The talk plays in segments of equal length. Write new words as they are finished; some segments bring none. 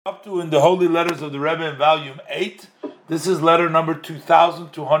Up to in the Holy Letters of the Rebbe in Volume 8. This is letter number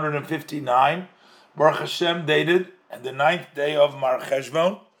 2259. Baruch Hashem, dated and the ninth day of Mar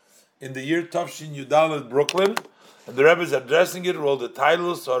Cheshvan in the year Tavshin Yudal Brooklyn. And the Rebbe is addressing it, roll the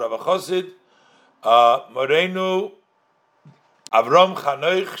title, so Rav Chosid, Morenu Avram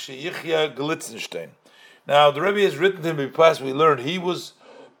Chanoich Sheyichya Glitzenstein. Now, the Rebbe has written to him in the past, we learned he was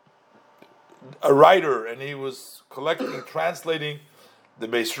a writer and he was collecting, translating the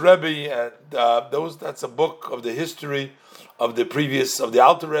Beis Rebi, and that's a book of the history of the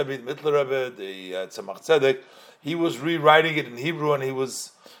Alter Rebbe, the Mittler Rebbe, the Tzemach Tzedek. He was rewriting it in Hebrew, and he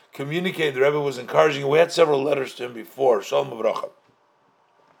was communicating. The Rebbe was encouraging. We had several letters to him before. Shalom Avracha.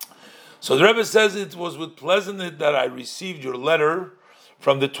 So the Rebbe says, it was with pleasantness that I received your letter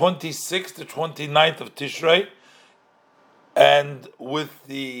from the 26th to 29th of Tishrei, and with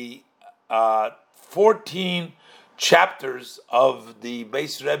the 14 chapters of the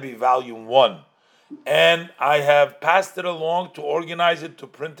Beis Rebi Volume 1. And I have passed it along to organize it, to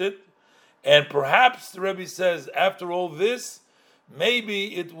print it. And perhaps, the Rebbe says, after all this,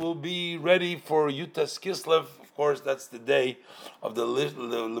 maybe it will be ready for Yutas Kislev. Of course, that's the day of the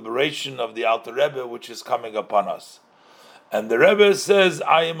liberation of the Alter Rebbe, which is coming upon us. And the Rebbe says,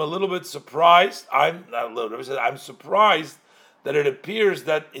 I am a little bit surprised. I'm surprised that it appears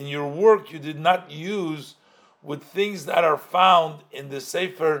that in your work you did not use with things that are found in the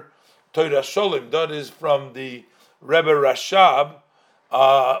Sefer Torah Sholem, that is from the Rebbe Rashab,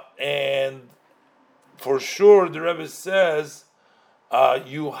 and for sure the Rebbe says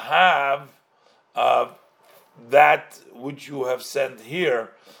you have that which you have sent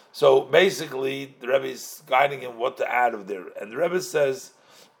here. So basically the Rebbe is guiding him what to add of there, and the Rebbe says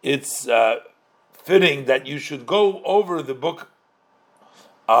it's fitting that you should go over the book.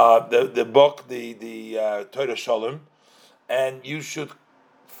 The Torah Sholem, and you should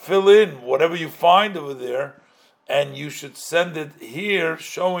fill in whatever you find over there, and you should send it here,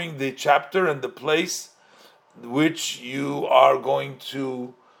 showing the chapter and the place which you are going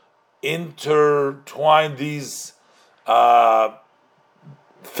to intertwine these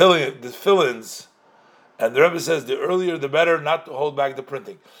fill-ins. And the Rebbe says the earlier the better, not to hold back the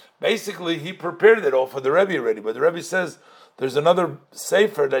printing. Basically, he prepared it all for the Rebbe already, but the Rebbe says there's another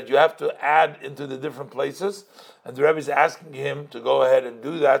sefer that you have to add into the different places, and the Rebbe is asking him to go ahead and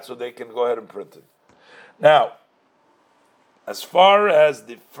do that so they can go ahead and print it. Now, as far as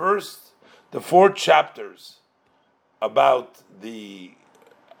the four chapters about the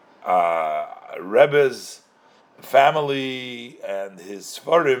Rebbe's family and his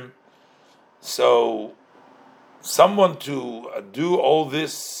Sfarim, so someone to do all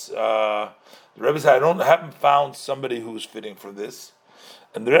this, the Rebbe said, I haven't found somebody who's fitting for this.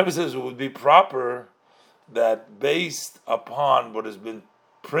 And the Rebbe says it would be proper that based upon what has been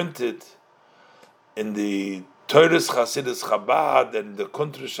printed in the Teures Chasidus Chabad and the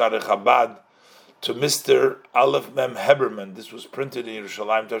Kuntre Share Chabad to Mr. Aleph Mem Heberman. This was printed in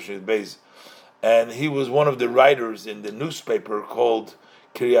Yerushalayim Tashmid Beis. And he was one of the writers in the newspaper called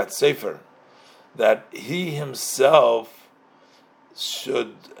Kiryat Sefer, that he himself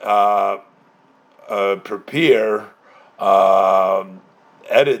should prepare,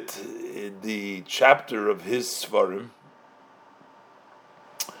 edit the chapter of his Svarim.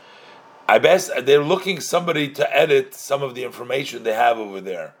 I guess they're looking somebody to edit some of the information they have over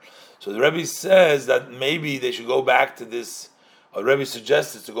there. So the Rebbe says that maybe they should go back to this, or Rebbe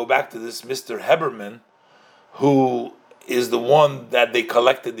suggested to go back to this Mr. Heberman, who is the one that they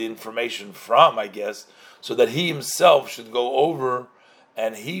collected the information from, I guess, so that he himself should go over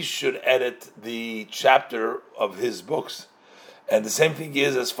and he should edit the chapter of his books. And the same thing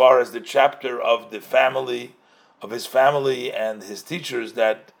is as far as the chapter of the family, of his family and his teachers,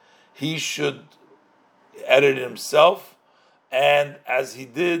 that he should edit it himself, and as he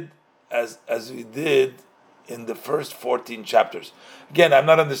did in the first 14 chapters. Again, I'm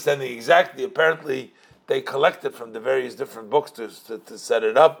not understanding exactly. Apparently they collected from the various different books to set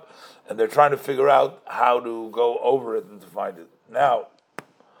it up, and they're trying to figure out how to go over it and to find it. Now,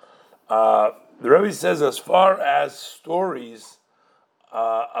 the Rebbe says, as far as stories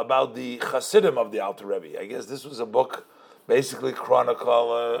about the Hasidim of the Alter Rebbe, I guess this was a book basically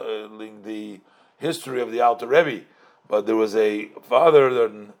chronicling the history of the Alter Rebbe, but there was a father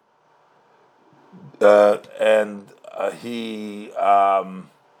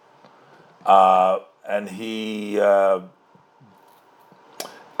he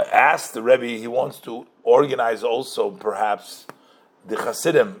asked the Rebbe, he wants to organize also perhaps the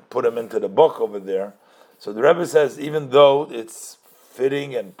Hasidim, put them into the book over there. So the Rebbe says, even though it's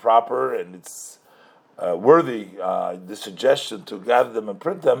fitting and proper and it's worthy the suggestion to gather them and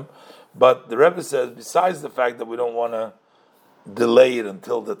print them. But the Rebbe says, besides the fact that we don't want to delay it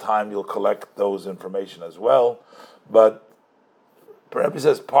until the time you'll collect those information as well, but the Rebbe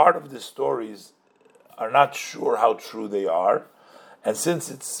says part of the stories are not sure how true they are, and since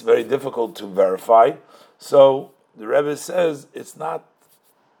it's very difficult to verify, so the Rebbe says it's not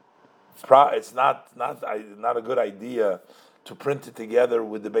a good idea to print it together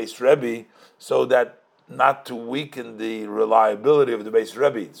with the Beis Rebi, so that not to weaken the reliability of the Beis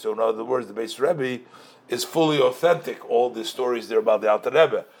Rebi. So in other words, the Beis Rebi is fully authentic. All the stories there about the Alter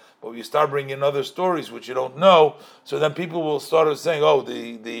Rebbe. But when you start bringing in other stories which you don't know, so then people will start saying, "Oh,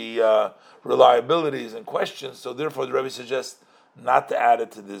 the reliability is in question." So therefore, the Rebbe suggests not to add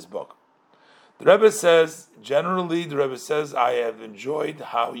it to this book. The Rebbe says, generally, I have enjoyed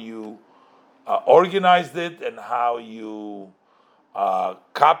how you organized it and how you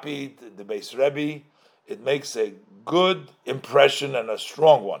copied the Beis Rebi. It makes a good impression and a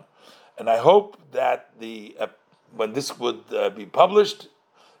strong one. And I hope that when this would be published,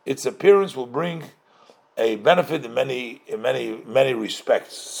 its appearance will bring a benefit in many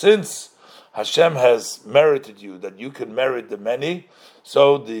respects. Since Hashem has merited you, that you can merit the many,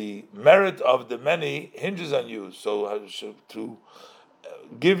 so the merit of the many hinges on you. So to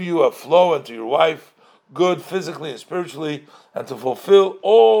give you a flow, and to your wife good physically and spiritually, and to fulfill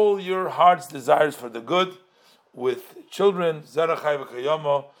all your heart's desires for the good with children. Zerachai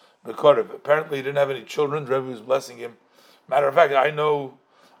v'kayamo b'korev. Apparently he didn't have any children. The Rebbe was blessing him. Matter of fact, I know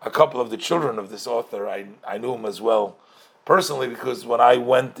a couple of the children of this author. I knew him as well personally, because when I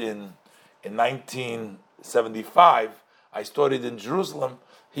went in 1975, I studied in Jerusalem.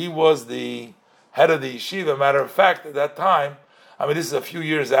 He was the head of the yeshiva. Matter of fact, at that time, I mean, this is a few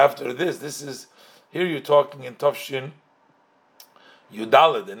years after this. This is, here you're talking in Tovshin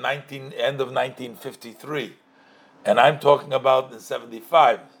Yudalid, end of 1953. And I'm talking about in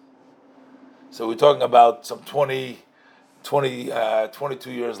 75. So we're talking about some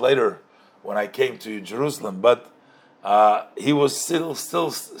 22 years later when I came to Jerusalem. But he was still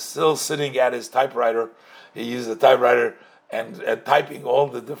sitting at his typewriter. He used a typewriter and typing all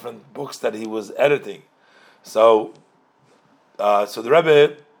the different books that he was editing. So the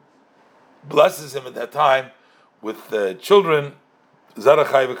Rebbe blesses him at that time with the children,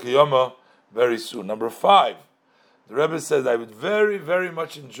 Zarachai v'Kiyama, very soon. Number 5, the Rebbe says, I would very, very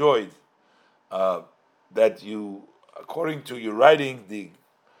much enjoyed that you, according to your writing, the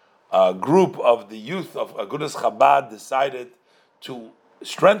group of the youth of Agudas Chabad decided to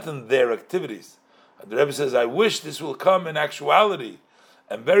strengthen their activities. And the Rebbe says, I wish this will come in actuality,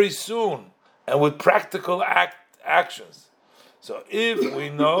 and very soon, and with practical actions. So if we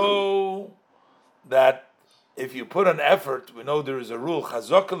know that if you put an effort, we know there is a rule, if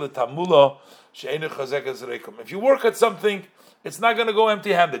you work at something, it's not going to go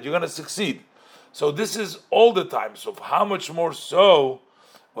empty-handed, you're going to succeed. So this is all the time. So how much more so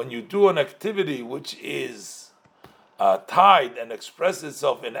when you do an activity which is tied and expresses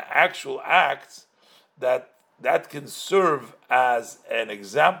itself in actual acts, that can serve as an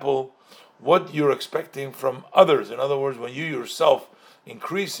example what you're expecting from others. In other words, when you yourself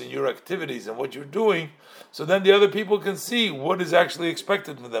increase in your activities and what you're doing, so then the other people can see what is actually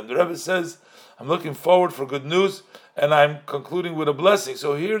expected from them. The Rebbe says, I'm looking forward for good news, and I'm concluding with a blessing.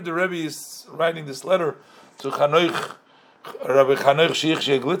 So here the Rebbe is writing this letter to Rabbi Chanoich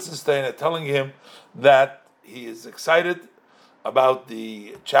Sheikh Glitzenstein, telling him that he is excited about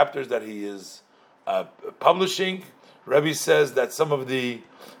the chapters that he is publishing. Rebbe says that some of the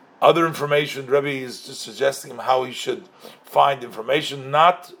other information, Rebbe is just suggesting him how he should find information,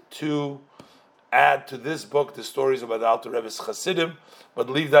 not to add to this book the stories about the Alter Rebbe's Chassidim, but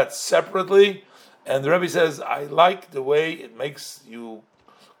leave that separately. And the Rebbe says, I like the way it makes you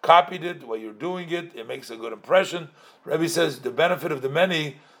copied it, the way you're doing it, it makes a good impression. Rebbe says the benefit of the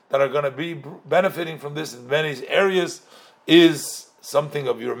many that are going to be benefiting from this in many areas is something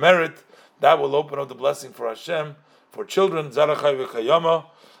of your merit. That will open up the blessing for Hashem, for children, Zarachai v'Kayama.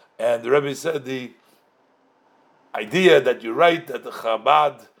 And the Rebbe said the idea that you write that the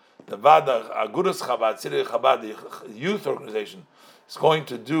Chabad, the Vada, Agudas Chabad, Tzidei Chabad, the youth organization, is going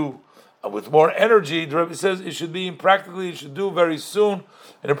to do with more energy. The Rebbe says it should be you should do very soon.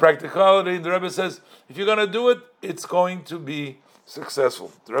 And in practicality, the Rebbe says, if you're going to do it, it's going to be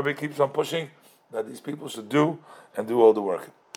successful. The Rebbe keeps on pushing that these people should do all the work.